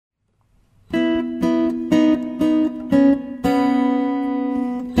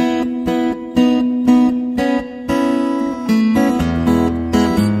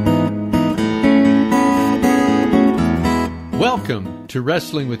to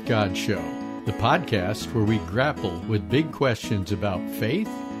Wrestling with God Show, the podcast where we grapple with big questions about faith,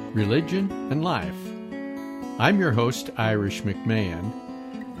 religion, and life. I'm your host, Irish McMahon,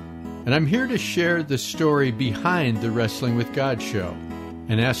 and I'm here to share the story behind the Wrestling with God Show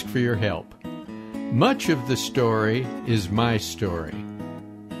and ask for your help. Much of the story is my story.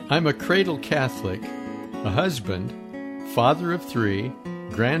 I'm a cradle Catholic, a husband, father of 3,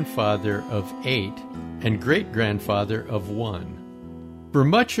 grandfather of 8, and great-grandfather of 1. For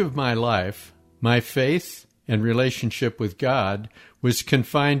much of my life, my faith and relationship with God was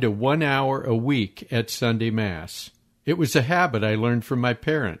confined to 1 hour a week at Sunday Mass. It was a habit I learned from my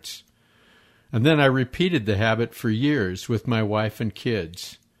parents. And then I repeated the habit for years with my wife and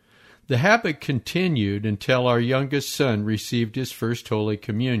kids. The habit continued until our youngest son received his first Holy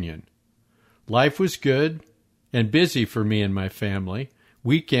Communion. Life was good and busy for me and my family.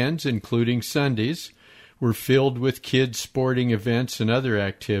 Weekends, including Sundays, were filled with kids' sporting events and other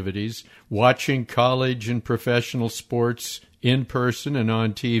activities, watching college and professional sports in person and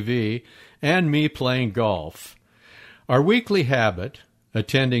on TV, and me playing golf. Our weekly habit,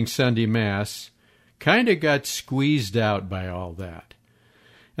 attending Sunday Mass, kind of got squeezed out by all that.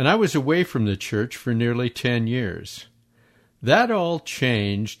 And I was away from the church for nearly 10 years. That all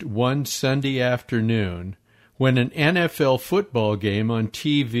changed one Sunday afternoon when an NFL football game on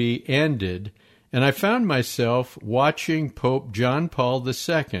TV ended, and I found myself watching Pope John Paul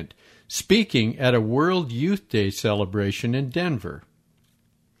II speaking at a World Youth Day celebration in Denver.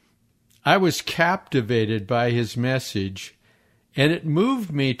 I was captivated by his message, and it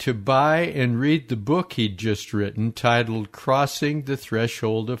moved me to buy and read the book he'd just written titled Crossing the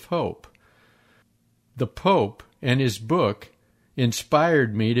Threshold of Hope. The Pope and his book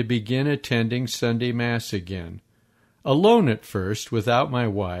inspired me to begin attending Sunday Mass again, alone at first without my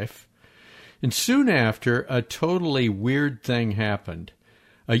wife. And soon after, a totally weird thing happened.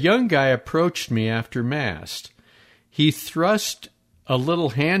 A young guy approached me after Mass. He thrust a little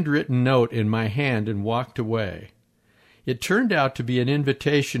handwritten note in my hand and walked away. It turned out to be an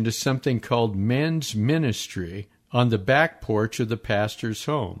invitation to something called men's ministry on the back porch of the pastor's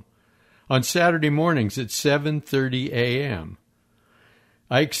home on Saturday mornings at 7:30 a.m.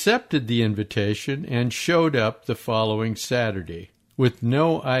 I accepted the invitation and showed up the following Saturday, with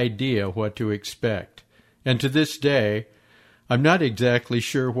no idea what to expect. And to this day, I'm not exactly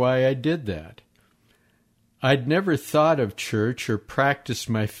sure why I did that. I'd never thought of church or practiced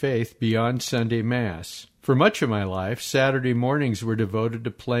my faith beyond Sunday Mass. For much of my life, Saturday mornings were devoted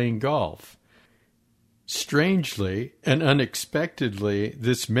to playing golf. Strangely and unexpectedly,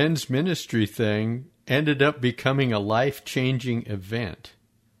 this men's ministry thing ended up becoming a life-changing event.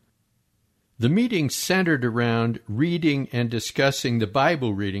 The meeting centered around reading and discussing the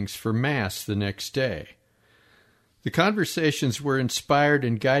Bible readings for Mass the next day. The conversations were inspired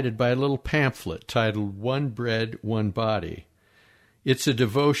and guided by a little pamphlet titled One Bread, One Body. It's a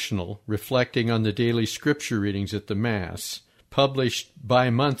devotional reflecting on the daily scripture readings at the Mass, published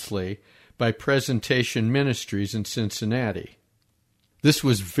bi-monthly by Presentation Ministries in Cincinnati. This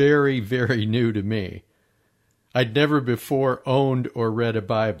was very, very new to me. I'd never before owned or read a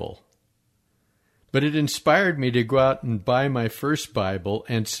Bible. But it inspired me to go out and buy my first Bible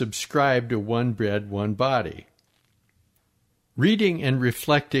and subscribe to One Bread, One Body. Reading and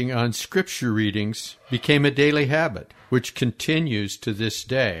reflecting on scripture readings became a daily habit, which continues to this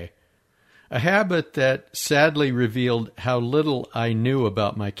day. A habit that sadly revealed how little I knew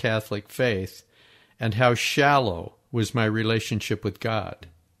about my Catholic faith and how shallow was my relationship with God.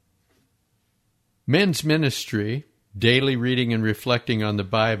 Men's ministry, daily reading and reflecting on the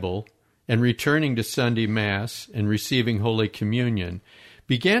Bible, and returning to Sunday Mass and receiving Holy Communion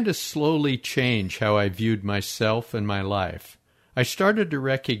began to slowly change how I viewed myself and my life. I started to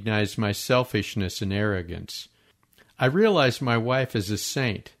recognize my selfishness and arrogance. I realized my wife is a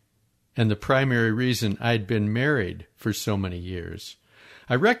saint, and the primary reason I'd been married for so many years.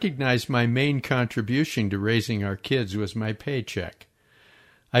 I recognized my main contribution to raising our kids was my paycheck.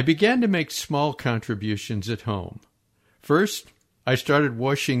 I began to make small contributions at home. First, I started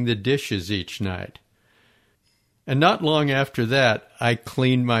washing the dishes each night. And not long after that, I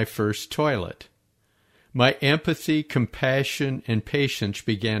cleaned my first toilet. My empathy, compassion, and patience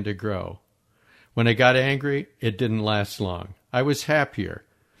began to grow. When I got angry, it didn't last long. I was happier.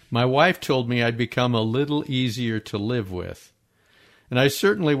 My wife told me I'd become a little easier to live with. And I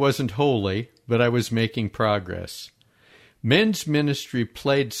certainly wasn't holy, but I was making progress. Men's ministry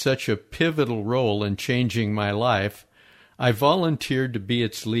played such a pivotal role in changing my life, I volunteered to be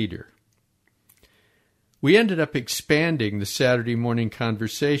its leader. We ended up expanding the Saturday morning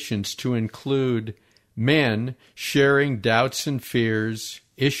conversations to include men sharing doubts and fears,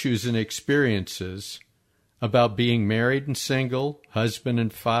 issues and experiences about being married and single, husband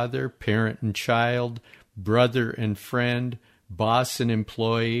and father, parent and child, brother and friend, boss and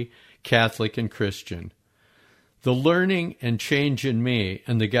employee, Catholic and Christian. The learning and change in me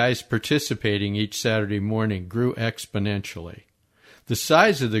and the guys participating each Saturday morning grew exponentially. The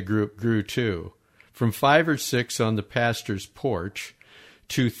size of the group grew too, from 5 or 6 on the pastor's porch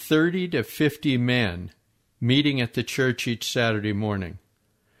to 30 to 50 men meeting at the church each Saturday morning.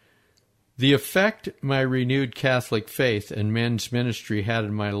 The effect my renewed Catholic faith and men's ministry had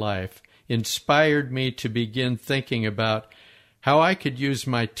in my life inspired me to begin thinking about how I could use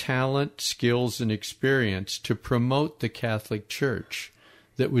my talent, skills, and experience to promote the Catholic Church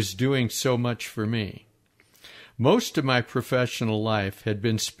that was doing so much for me. Most of my professional life had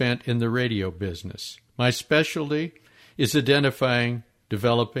been spent in the radio business. My specialty is identifying,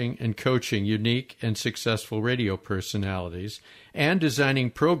 developing, and coaching unique and successful radio personalities and designing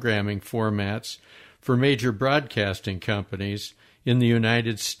programming formats for major broadcasting companies in the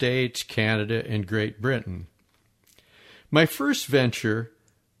United States, Canada, and Great Britain. My first venture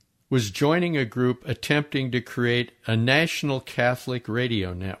was joining a group attempting to create a national Catholic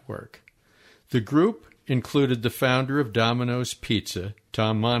radio network. The group included the founder of Domino's Pizza,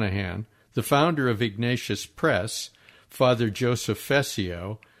 Tom Monahan, the founder of Ignatius Press, Father Joseph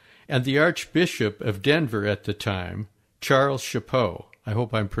Fessio, and the Archbishop of Denver at the time, Charles Chapeau. I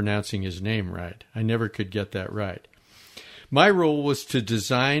hope I'm pronouncing his name right. I never could get that right. My role was to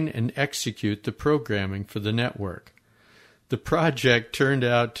design and execute the programming for the network. The project turned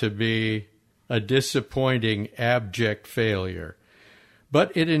out to be a disappointing, abject failure,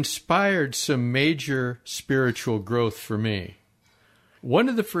 but it inspired some major spiritual growth for me. One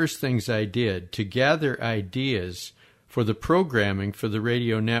of the first things I did to gather ideas for the programming for the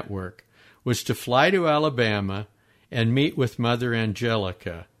radio network was to fly to Alabama and meet with Mother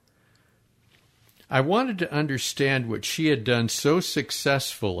Angelica. I wanted to understand what she had done so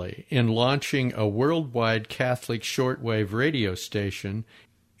successfully in launching a worldwide Catholic shortwave radio station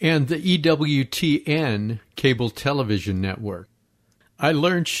and the EWTN cable television network. I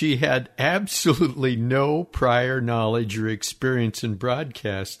learned she had absolutely no prior knowledge or experience in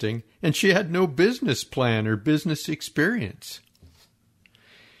broadcasting, and she had no business plan or business experience.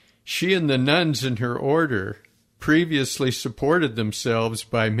 She and the nuns in her order previously supported themselves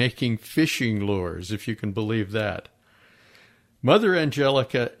by making fishing lures, if you can believe that. Mother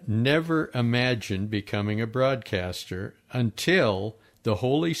Angelica never imagined becoming a broadcaster until the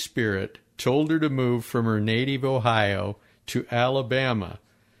Holy Spirit told her to move from her native Ohio to Alabama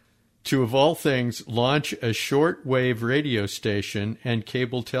to, of all things, launch a shortwave radio station and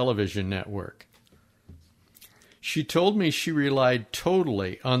cable television network. She told me she relied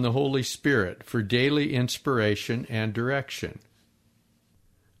totally on the Holy Spirit for daily inspiration and direction.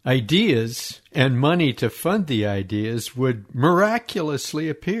 Ideas and money to fund the ideas would miraculously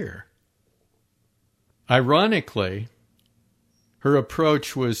appear. Ironically, her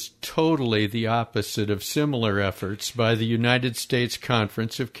approach was totally the opposite of similar efforts by the United States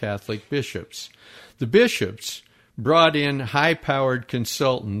Conference of Catholic Bishops. The bishops brought in high-powered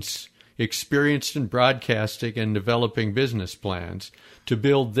consultants experienced in broadcasting and developing business plans to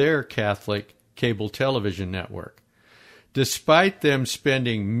build their Catholic cable television network. Despite them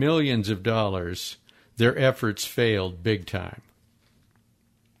spending millions of dollars, their efforts failed big time.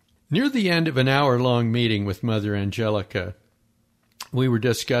 Near the end of an hour-long meeting with Mother Angelica, we were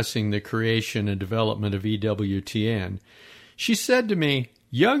discussing the creation and development of EWTN. She said to me,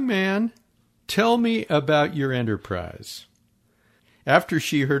 "Young man, tell me about your enterprise." After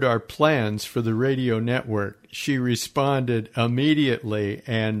she heard our plans for the radio network, she responded immediately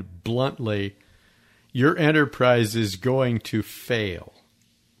and bluntly, "Your enterprise is going to fail.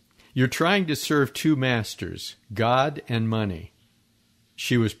 You're trying to serve two masters, God and money."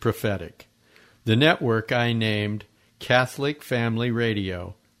 She was prophetic. The network I named Catholic Family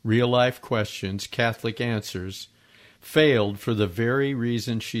Radio, Real-Life Questions, Catholic Answers, failed for the very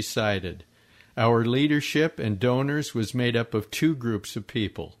reason she cited. Our leadership and donors was made up of two groups of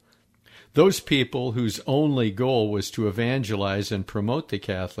people. Those people whose only goal was to evangelize and promote the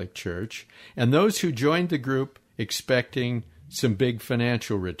Catholic Church, and those who joined the group expecting some big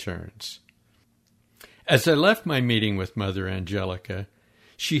financial returns. As I left my meeting with Mother Angelica,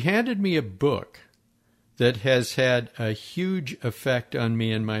 she handed me a book that has had a huge effect on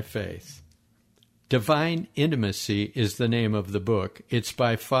me and my faith. Divine Intimacy is the name of the book. It's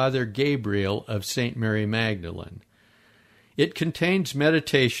by Father Gabriel of St. Mary Magdalene. It contains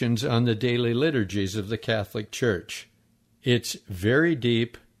meditations on the daily liturgies of the Catholic Church. It's very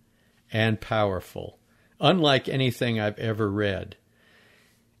deep and powerful. unlike anything I've ever read.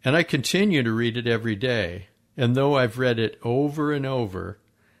 And I continue to read it every day, and though I've read it over and over,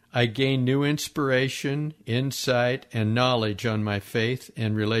 I gain new inspiration, insight, and knowledge on my faith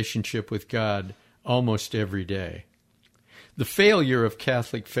and relationship with God almost every day. The failure of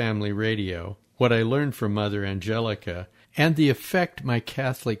Catholic Family Radio, what I learned from Mother Angelica, and the effect my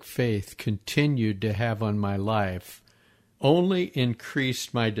Catholic faith continued to have on my life only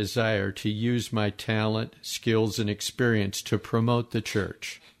increased my desire to use my talent, skills, and experience to promote the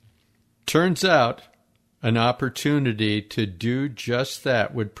church. Turns out, an opportunity to do just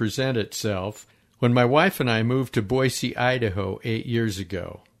that would present itself when my wife and I moved to Boise, Idaho 8 years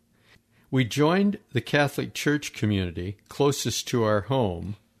ago. We joined the Catholic Church community closest to our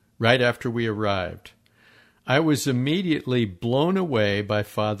home right after we arrived. I was immediately blown away by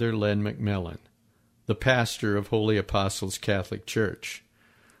Father Len McMillan, the pastor of Holy Apostles Catholic Church.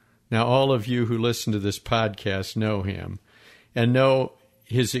 Now, all of you who listen to this podcast know him and know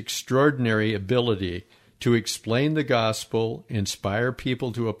his extraordinary ability to explain the gospel, inspire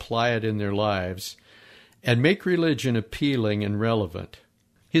people to apply it in their lives, and make religion appealing and relevant.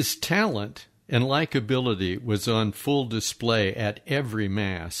 His talent and likability was on full display at every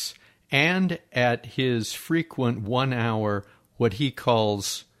Mass and at his frequent 1-hour, what he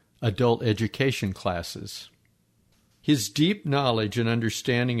calls adult education classes. His deep knowledge and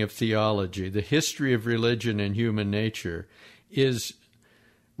understanding of theology, the history of religion and human nature, is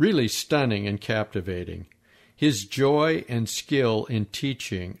really stunning and captivating. His joy and skill in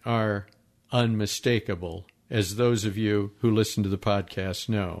teaching are unmistakable, as those of you who listen to the podcast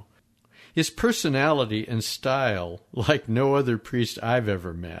know. His personality and style, like no other priest I've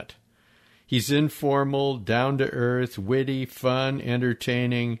ever met. He's informal, down-to-earth, witty, fun,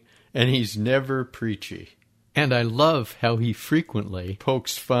 entertaining, and he's never preachy. And I love how he frequently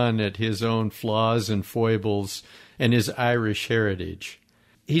pokes fun at his own flaws and foibles and his Irish heritage.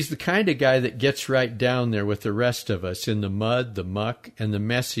 He's the kind of guy that gets right down there with the rest of us in the mud, the muck, and the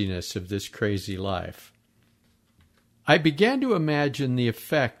messiness of this crazy life. I began to imagine the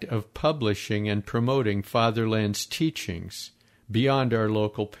effect of publishing and promoting Father Len's teachings beyond our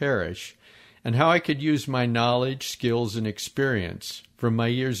local parish, and how I could use my knowledge, skills, and experience from my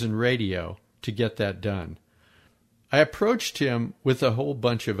years in radio to get that done. I approached him with a whole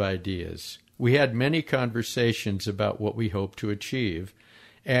bunch of ideas. We had many conversations about what we hoped to achieve,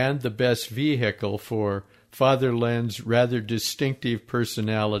 and the best vehicle for Father Len's rather distinctive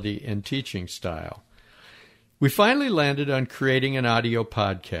personality and teaching style. We finally landed on creating an audio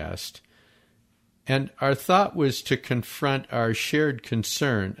podcast, and our thought was to confront our shared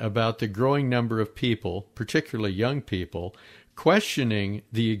concern about the growing number of people, particularly young people, questioning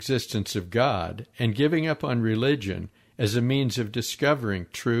the existence of God and giving up on religion as a means of discovering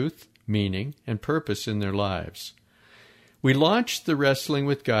truth, meaning, and purpose in their lives. We launched the Wrestling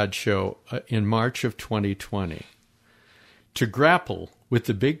with God show in March of 2020 to grapple with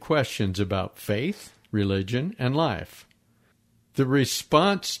the big questions about faith, religion, and life. The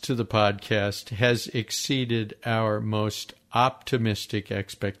response to the podcast has exceeded our most optimistic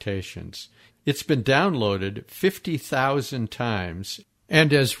expectations. It's been downloaded 50,000 times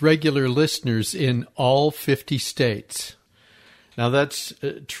and as regular listeners in all 50 states. Now that's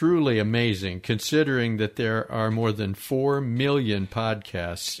truly amazing, considering that there are more than 4 million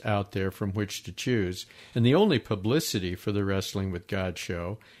podcasts out there from which to choose, and the only publicity for the Wrestling with God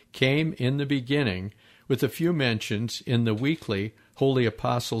show came in the beginning with a few mentions in the weekly Holy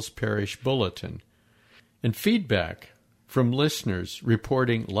Apostles Parish Bulletin, and feedback from listeners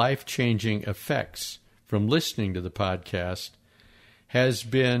reporting life-changing effects from listening to the podcast has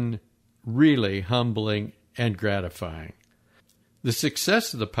been really humbling and gratifying. The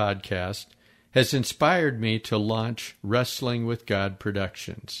success of the podcast has inspired me to launch Wrestling with God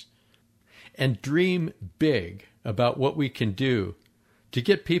Productions and dream big about what we can do to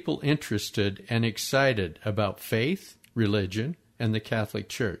get people interested and excited about faith, religion, and the Catholic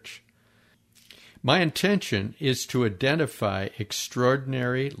Church. My intention is to identify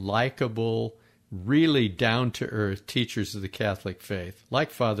extraordinary, likable, really down-to-earth teachers of the Catholic faith, like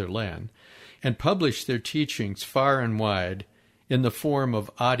Father Len, and publish their teachings far and wide in the form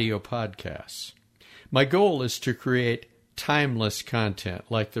of audio podcasts. My goal is to create timeless content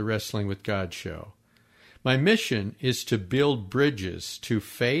like the Wrestling with God show. My mission is to build bridges to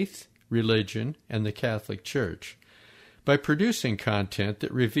faith, religion, and the Catholic Church by producing content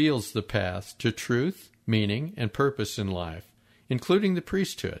that reveals the path to truth, meaning, and purpose in life, including the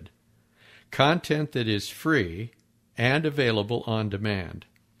priesthood. Content that is free and available on demand.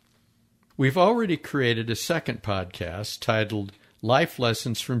 We've already created a second podcast titled Life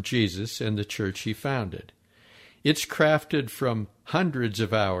Lessons from Jesus and the Church He Founded. It's crafted from hundreds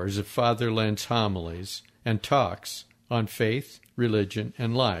of hours of Father Len's homilies and talks on faith, religion,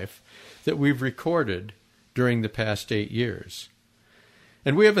 and life that we've recorded during the past 8 years.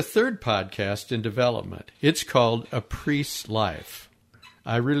 And we have a third podcast in development. It's called A Priest's Life.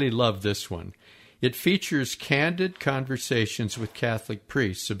 I really love this one. It features candid conversations with Catholic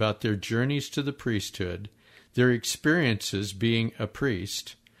priests about their journeys to the priesthood, their experiences being a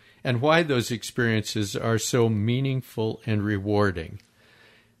priest, and why those experiences are so meaningful and rewarding.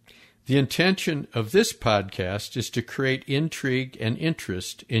 The intention of this podcast is to create intrigue and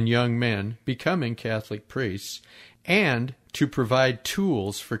interest in young men becoming Catholic priests and to provide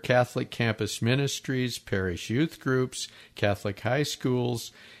tools for Catholic campus ministries, parish youth groups, Catholic high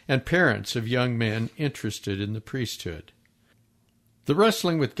schools, and parents of young men interested in the priesthood. The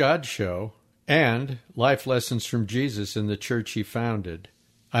Wrestling with God show and Life Lessons from Jesus and the Church He Founded,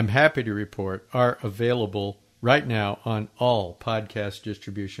 I'm happy to report, are available right now on all podcast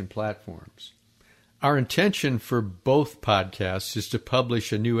distribution platforms. Our intention for both podcasts is to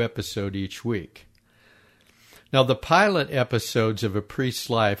publish a new episode each week. Now, the pilot episodes of A Priest's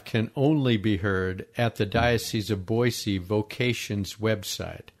Life can only be heard at the Diocese of Boise Vocations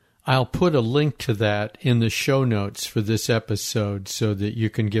website. I'll put a link to that in the show notes for this episode so that you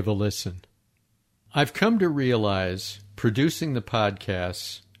can give a listen. I've come to realize producing the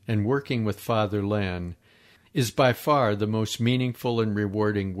podcasts and working with Father Len is by far the most meaningful and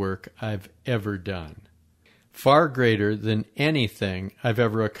rewarding work I've ever done. Far greater than anything I've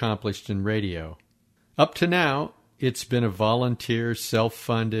ever accomplished in radio. Up to now, it's been a volunteer,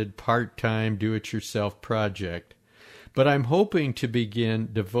 self-funded, part-time, do-it-yourself project, but I'm hoping to begin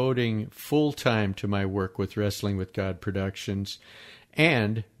devoting full-time to my work with Wrestling with God Productions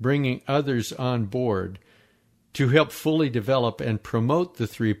and bringing others on board to help fully develop and promote the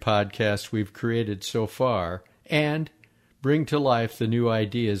 3 podcasts we've created so far and bring to life the new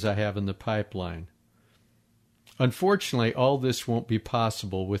ideas I have in the pipeline. Unfortunately, all this won't be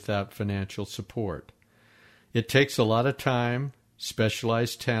possible without financial support. It takes a lot of time,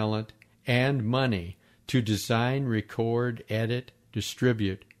 specialized talent, and money to design, record, edit,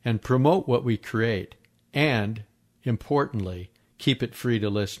 distribute, and promote what we create, and, importantly, keep it free to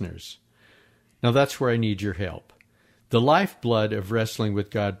listeners. Now that's where I need your help. The lifeblood of Wrestling with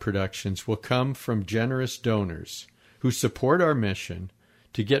God Productions will come from generous donors who support our mission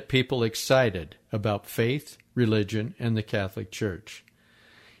to get people excited about faith, religion, and the Catholic Church.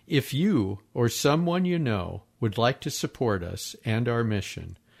 If you or someone you know would like to support us and our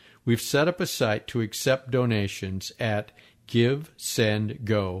mission, we've set up a site to accept donations at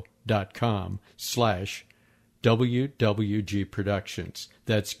givesendgo.com/WWG Productions.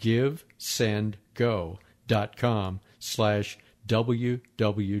 That's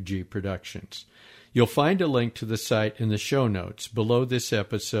givesendgo.com/WWG Productions. You'll find a link to the site in the show notes below this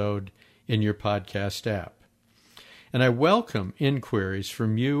episode in your podcast app. And I welcome inquiries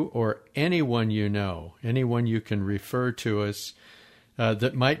from you or anyone you know, anyone you can refer to us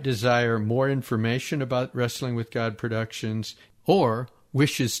that might desire more information about Wrestling with God Productions or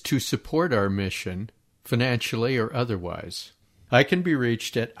wishes to support our mission financially or otherwise. I can be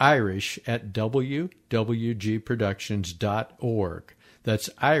reached at irish@wwgproductions.org. That's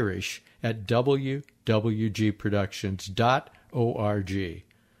irish@wwgproductions.org.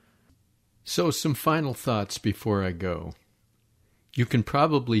 So some final thoughts before I go. You can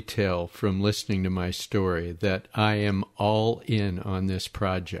probably tell from listening to my story that I am all in on this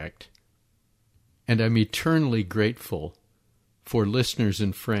project. And I'm eternally grateful for listeners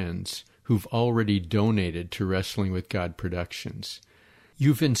and friends who've already donated to Wrestling with God Productions.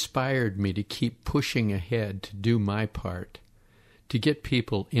 You've inspired me to keep pushing ahead to do my part, to get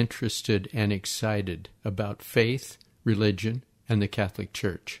people interested and excited about faith, religion, and the Catholic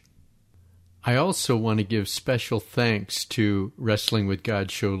Church. I also want to give special thanks to Wrestling with God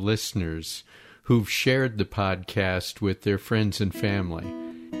show listeners who've shared the podcast with their friends and family.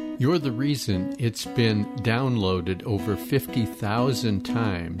 You're the reason it's been downloaded over 50,000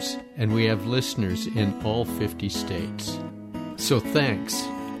 times, and we have listeners in all 50 states. So thanks.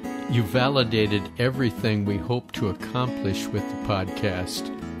 You validated everything we hope to accomplish with the podcast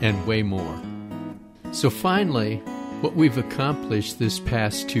and way more. So finally, what we've accomplished this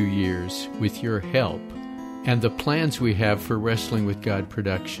past 2 years with your help and the plans we have for Wrestling with God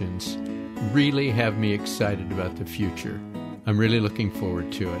Productions really have me excited about the future. I'm really looking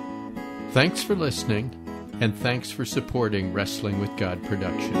forward to it. Thanks for listening, and thanks for supporting Wrestling with God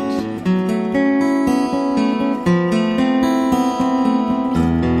Productions.